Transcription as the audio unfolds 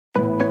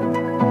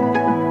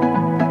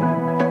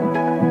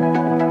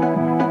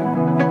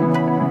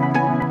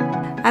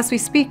As we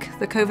speak,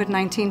 the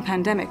COVID-19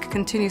 pandemic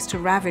continues to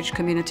ravage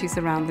communities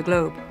around the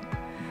globe.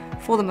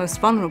 For the most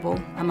vulnerable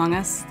among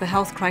us, the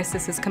health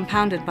crisis is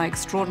compounded by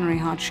extraordinary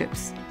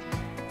hardships.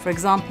 For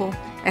example,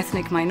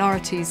 ethnic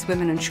minorities,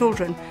 women and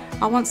children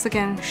are once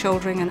again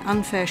shouldering an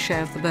unfair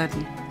share of the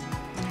burden.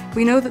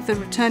 We know that the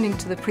returning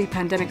to the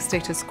pre-pandemic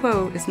status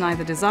quo is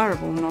neither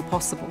desirable nor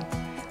possible.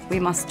 We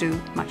must do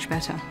much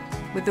better.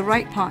 With the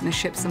right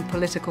partnerships and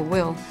political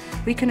will,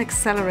 we can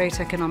accelerate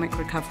economic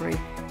recovery,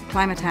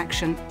 climate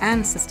action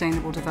and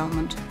sustainable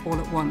development all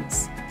at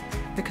once.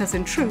 Because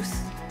in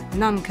truth,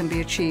 none can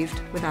be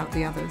achieved without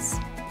the others.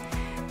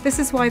 This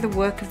is why the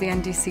work of the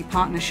NDC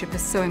Partnership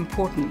is so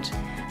important,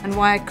 and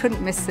why I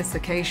couldn't miss this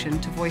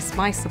occasion to voice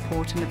my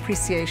support and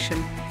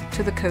appreciation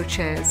to the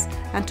co-chairs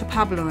and to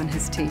Pablo and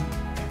his team.